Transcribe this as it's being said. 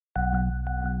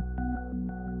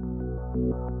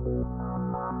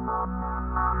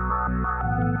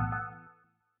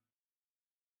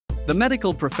The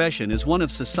medical profession is one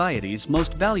of society's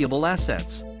most valuable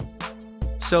assets.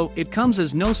 So, it comes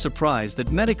as no surprise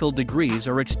that medical degrees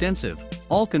are extensive,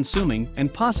 all-consuming,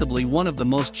 and possibly one of the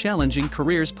most challenging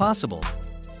careers possible.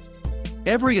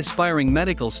 Every aspiring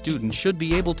medical student should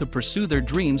be able to pursue their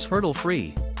dreams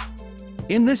hurdle-free.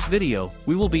 In this video,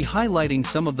 we will be highlighting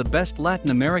some of the best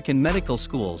Latin American medical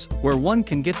schools where one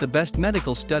can get the best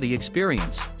medical study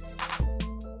experience.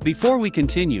 Before we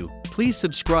continue, please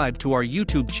subscribe to our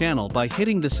YouTube channel by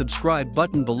hitting the subscribe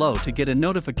button below to get a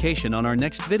notification on our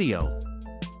next video.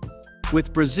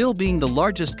 With Brazil being the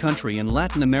largest country in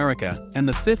Latin America and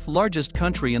the 5th largest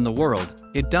country in the world,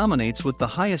 it dominates with the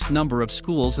highest number of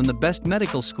schools and the best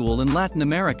medical school in Latin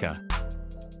America.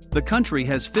 The country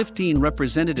has 15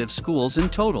 representative schools in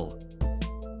total.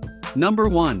 Number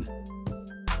 1.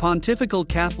 Pontifical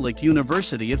Catholic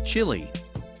University of Chile.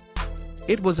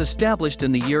 It was established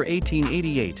in the year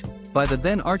 1888 by the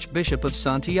then Archbishop of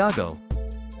Santiago.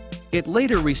 It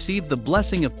later received the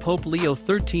blessing of Pope Leo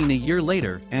XIII a year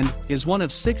later and is one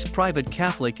of 6 private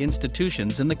Catholic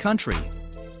institutions in the country.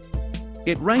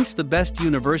 It ranks the best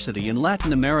university in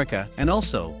Latin America and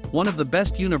also one of the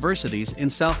best universities in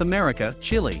South America,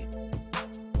 Chile.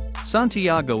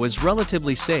 Santiago is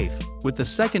relatively safe, with the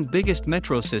second biggest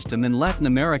metro system in Latin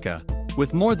America,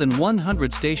 with more than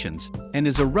 100 stations, and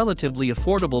is a relatively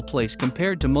affordable place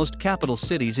compared to most capital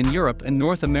cities in Europe and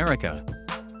North America.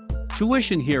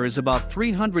 Tuition here is about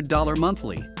 $300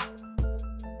 monthly.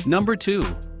 Number 2.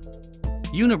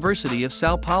 University of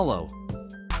São Paulo.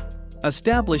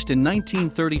 Established in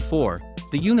 1934,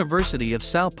 the University of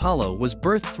São Paulo was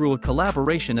birthed through a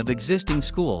collaboration of existing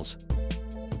schools.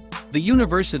 The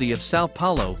University of São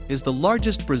Paulo is the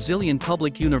largest Brazilian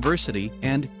public university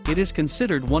and it is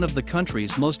considered one of the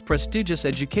country's most prestigious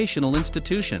educational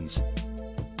institutions.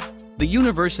 The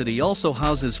university also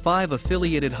houses 5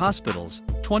 affiliated hospitals,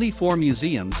 24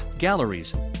 museums,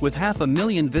 galleries, with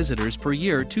 500,000 visitors per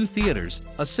year, 2 theaters,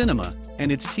 a cinema,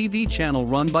 and its TV channel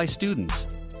run by students.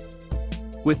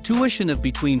 With tuition of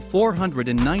between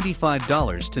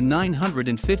 $495 to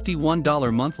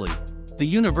 $951 monthly, the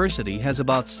university has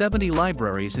about 70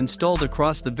 libraries installed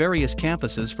across the various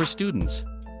campuses for students.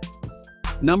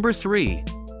 Number 3.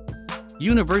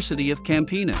 University of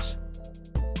Campinas.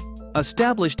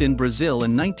 Established in Brazil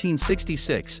in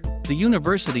 1966, the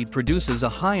university produces a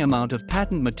high amount of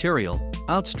patent material,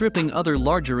 outstripping other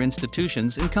larger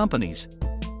institutions and companies.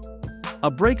 A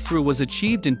breakthrough was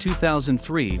achieved in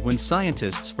 2003 when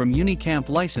scientists from Unicamp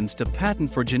licensed a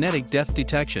patent for genetic death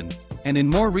detection, and in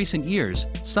more recent years,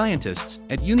 scientists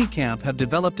at Unicamp have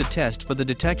developed a test for the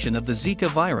detection of the Zika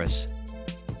virus.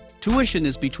 Tuition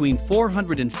is between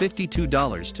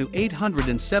 $452 to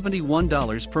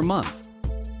 $871 per month.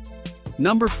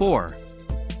 Number 4.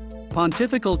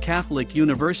 Pontifical Catholic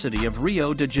University of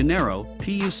Rio de Janeiro,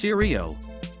 PUC Rio.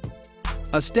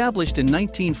 Established in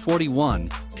 1941,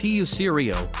 PUC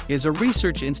Rio is a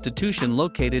research institution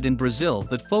located in Brazil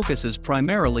that focuses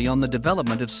primarily on the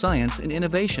development of science and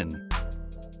innovation.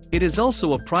 It is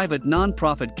also a private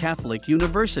non-profit Catholic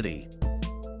university.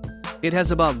 It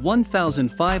has about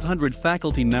 1,500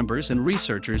 faculty members and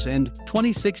researchers and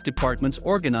 26 departments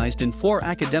organized in 4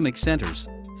 academic centers: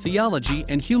 theology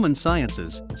and human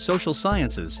sciences, social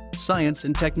sciences, science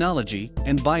and technology,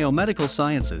 and biomedical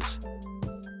sciences.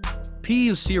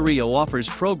 PUC Rio offers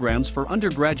programs for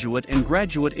undergraduate and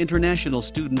graduate international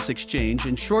students exchange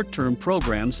and short-term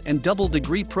programs and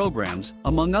double-degree programs,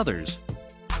 among others.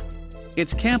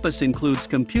 Its campus includes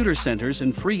computer centers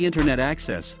and free internet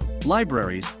access,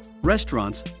 libraries,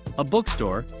 restaurants, a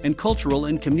bookstore, and cultural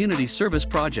and community service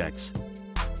projects.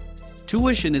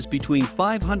 Tuition is between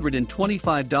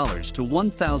 $525 to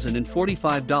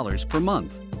 $1,045 per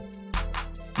month.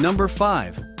 Number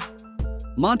 5.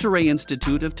 Monterrey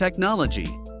Institute of Technology.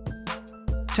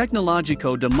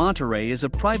 Tecnológico de Monterrey is a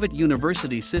private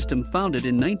university system founded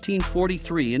in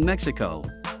 1943 in Mexico.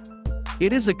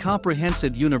 It is a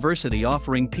comprehensive university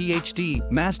offering PhD,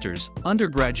 master's,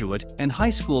 undergraduate, and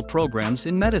high school programs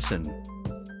in medicine.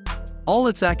 All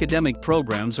its academic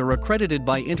programs are accredited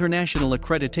by international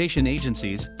accreditation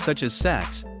agencies such as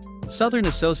SACS, Southern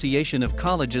Association of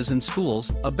Colleges and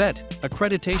Schools, ABET,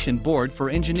 Accreditation Board for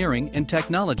Engineering and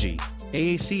Technology,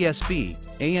 AACSB,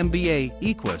 AMBA,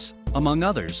 EQUIS, among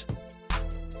others.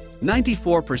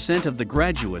 94% of the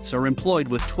graduates are employed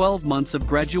with 12 months of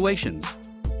graduations.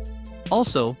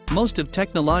 Also, most of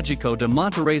Tecnológico de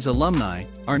Monterrey's alumni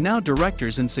are now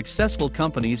directors in successful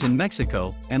companies in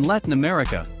Mexico and Latin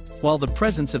America, while the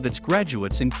presence of its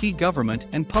graduates in key government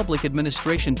and public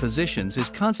administration positions is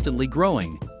constantly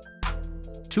growing.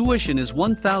 Tuition is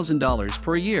 $1,000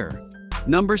 per year.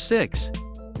 Number 6.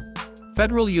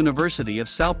 Federal University of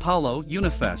São Paulo,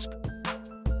 Unifesp.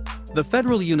 The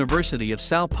Federal University of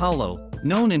São Paulo,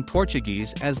 known in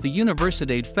Portuguese as the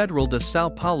Universidade Federal de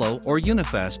São Paulo or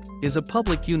Unifesp, is a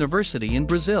public university in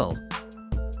Brazil.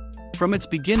 From its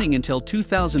beginning until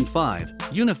 2005,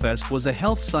 Unifesp was a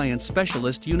health science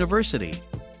specialist university.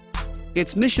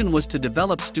 Its mission was to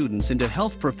develop students into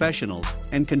health professionals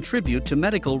and contribute to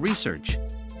medical research.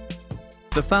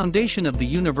 The foundation of the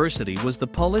university was the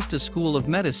Paulista School of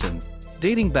Medicine,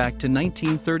 dating back to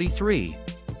 1933.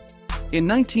 In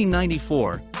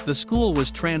 1994, the school was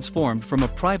transformed from a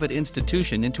private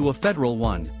institution into a federal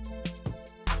one.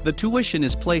 The tuition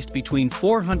is placed between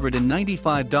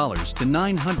 $495 to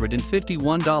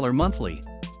 $951 monthly.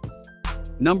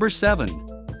 Number 7.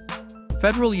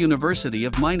 Federal University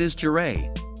of Minas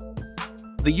Gerais.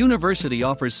 The university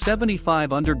offers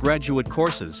 75 undergraduate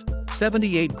courses,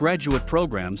 78 graduate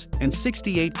programs, and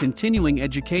 68 continuing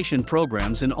education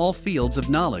programs in all fields of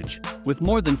knowledge, with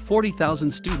more than 40,000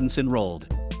 students enrolled.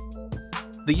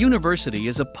 The university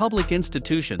is a public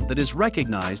institution that is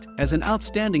recognized as an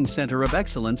outstanding center of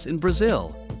excellence in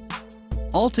Brazil.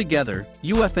 Altogether,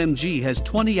 UFMG has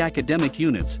 20 academic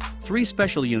units, 3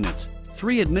 special units,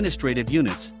 3 administrative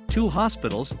units, 2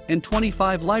 hospitals, and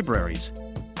 25 libraries.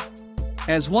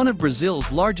 As one of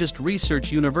Brazil's largest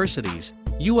research universities,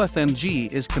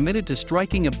 UFMG is committed to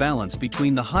striking a balance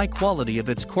between the high quality of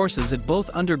its courses at both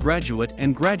undergraduate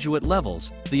and graduate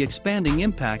levels, the expanding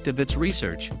impact of its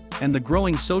research, and the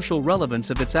growing social relevance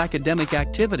of its academic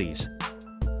activities.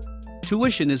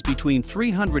 Tuition is between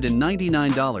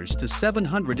 $399 to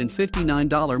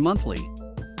 $759 monthly.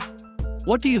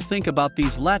 What do you think about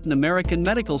these Latin American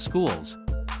medical schools?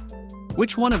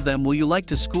 Which one of them will you like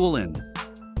to school in?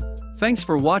 Thanks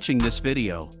for watching this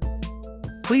video.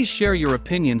 Please share your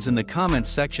opinions in the comments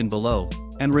section below,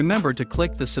 and remember to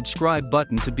click the subscribe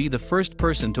button to be the first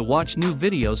person to watch new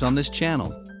videos on this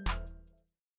channel.